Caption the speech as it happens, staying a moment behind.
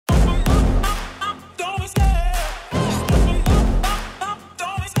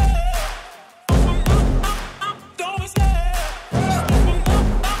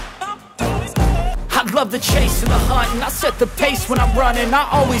chase and the hunt, and I set the pace when I'm running. I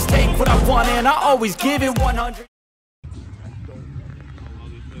always take what I want and I always give it 100.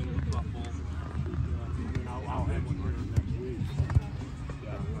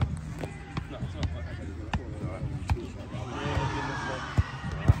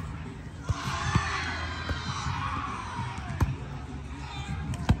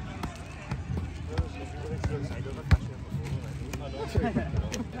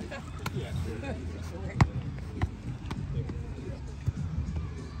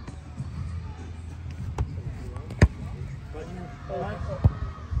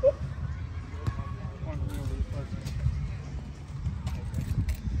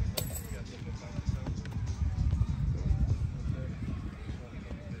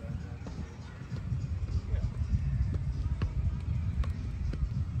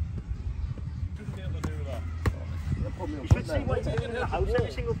 You should see what he's doing in the house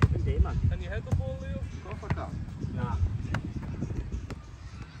every single fucking day, man. Can you hit the ball, Leo? Go for that. Nah.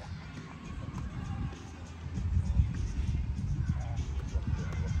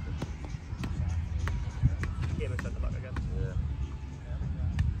 Game and centre back again. Yeah.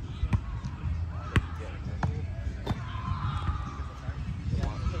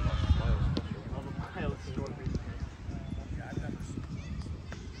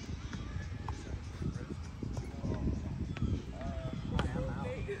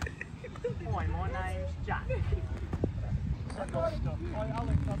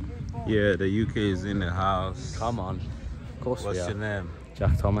 Yeah, the UK is in the house. Come on. Of course What's we are. your name?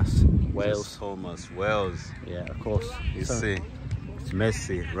 Jack Thomas. Wales. Just Thomas. Wales. Yeah, of course. You see, it's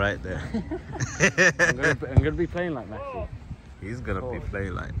Messi right there. I'm gonna be playing like Messi. He's gonna be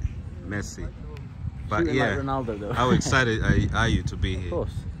playing like Messi. But Shooting yeah, like Ronaldo though. how excited are you to be here? Of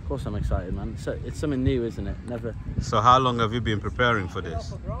course I'm excited, man. It's something new, isn't it? Never. So how long have you been preparing for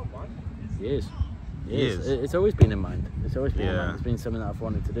this? Years. Years. It's always been in mind. It's always been in Yeah. mind. It's been something that I've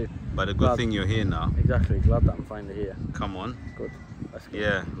wanted to do. But the good thing you're here now. Exactly. Glad that I'm finally here. Come on. Good. That's good.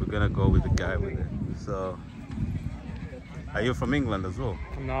 Yeah, we're gonna go with the guy with it. So, are you from England as well?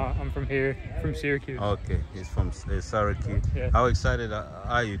 I'm not. I'm from here, from Syracuse. Okay, he's from Syracuse. Yeah. How excited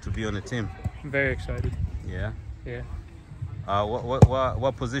are you to be on the team? I'm very excited. Yeah. Yeah.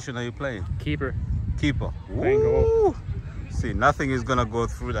 What position are you playing? Keeper. Keeper. Playing goal. See, nothing is gonna go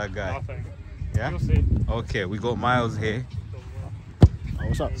through that guy. Nothing. Yeah. You'll see. Okay, we got Miles here. Oh,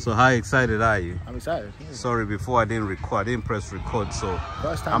 what's up? So how excited are you? I'm excited. Sorry, before I didn't record. I didn't press record, so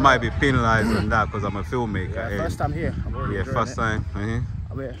First time I might be penalized on that because I'm a filmmaker. Yeah, Hey. first time here. I'm really Yeah, enjoying first it. time. I'm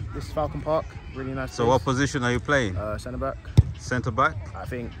here. This is Falcon Park. Really nice. So place. what position are you playing? Centre back. Centre back? I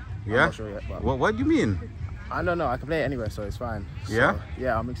think. Yeah. I'm not sure yet. But What do you mean? I don't know. I can play it anywhere, so it's fine. Yeah? So,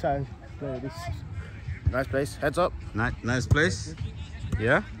 yeah, I'm excited to play this nice place. Heads up. Nice place.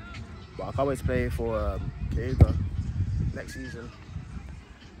 Yeah. But I can't wait to play for CAYUGA next season.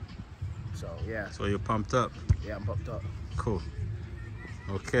 So yeah. So you're pumped up. Yeah, I'm pumped up. Cool.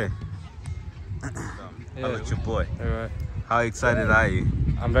 Okay. How about your boy? Alright. How excited are you?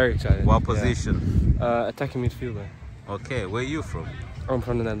 I'm very excited. What position? Yeah. Attacking midfielder. Okay, where are you from? I'm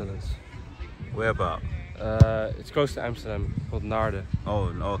from the Netherlands. Where about? It's close to Amsterdam, called Naarden. Oh,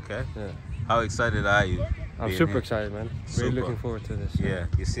 okay. Yeah. How excited are you? I'm being super here? excited, man. Super. Really looking forward to this. Yeah,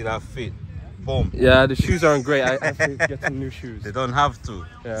 you see that fit? Boom. Yeah, the shoes aren't great. I have to get some new shoes. They don't have to.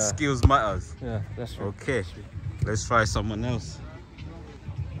 Yeah. Skills matters. Yeah, that's true. Okay, let's try someone else.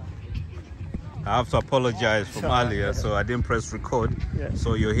 I have to apologize from earlier, so I didn't press record. Yeah.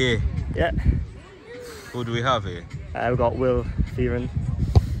 So you're here. Yeah. Who do we have here? We've got Will Fearon,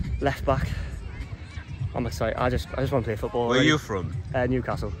 left back. I'm excited. I just want to play football. Where are already. you from?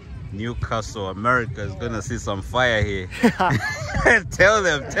 Newcastle. Newcastle, America is gonna see some fire here. Tell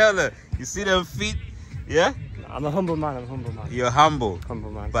them. You see them feet? Yeah? I'm a humble man. You're humble,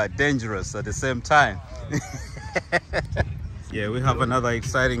 Humble man. but dangerous at the same time. Yeah, we have another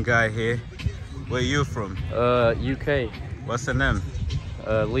exciting guy here. Where are you from? UK. What's the name?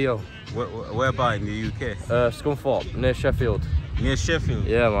 Leo. Where about in the UK? Scunthorpe, near Sheffield. Near Sheffield.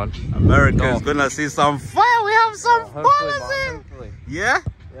 Yeah, man. America is gonna see some fire. We have some ballers here. Hopefully. Yeah?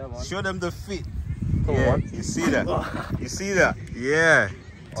 Yeah, man. Show them the feet. Come Yeah, on. you see that? You see that? Yeah.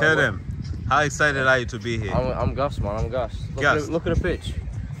 Tell them. How excited are you to be here? I'm gassed, man. I'm gassed. Gassed. Look at the pitch.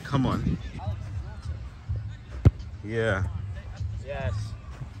 Come on. Yeah. Yes.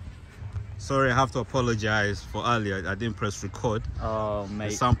 Sorry, I have to apologize for earlier. I didn't press record. Oh, It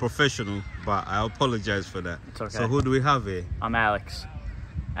mate. sound professional, but I apologize for that. It's okay. So who do we have here? I'm Alex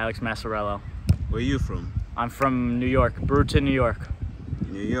Massarello. Where are you from? I'm from New York, Brewerton, New York.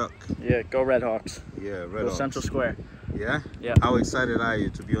 New York. Yeah, go Red Hawks. Yeah, Go Red Hawks. Central Square. Yeah? Yeah. How excited are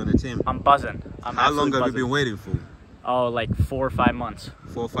you to be on the team? I'm buzzing. How long have you been waiting for? Oh, like 4 or 5 months.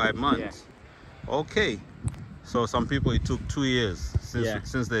 4 or 5 months? Yeah. Okay. So some people it took 2 years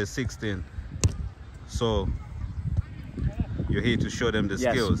since they're 16. So you're here to show them the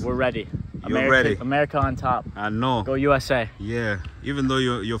skills. Yes, we're ready. You're ready. America on top. I know. Go USA. Yeah. Even though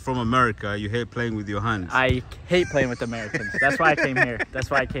you're from America, you hate playing with your hands. I hate playing with Americans. That's why I came here. That's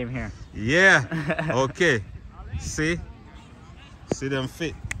why I came here. Yeah. Okay. See them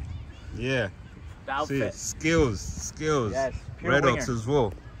fit. Yeah. The outfit. See, skills. Yes. Red Oaks as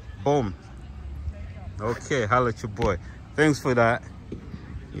well. Boom. Okay, holla at your boy. Thanks for that.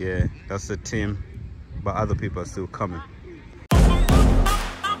 Yeah, that's the team, but other people are still coming.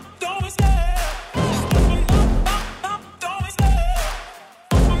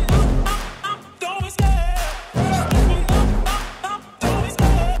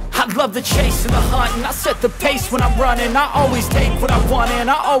 I love the chase and the hunt, and I set the pace when I'm running. I always take what I want and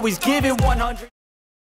I always give it 100.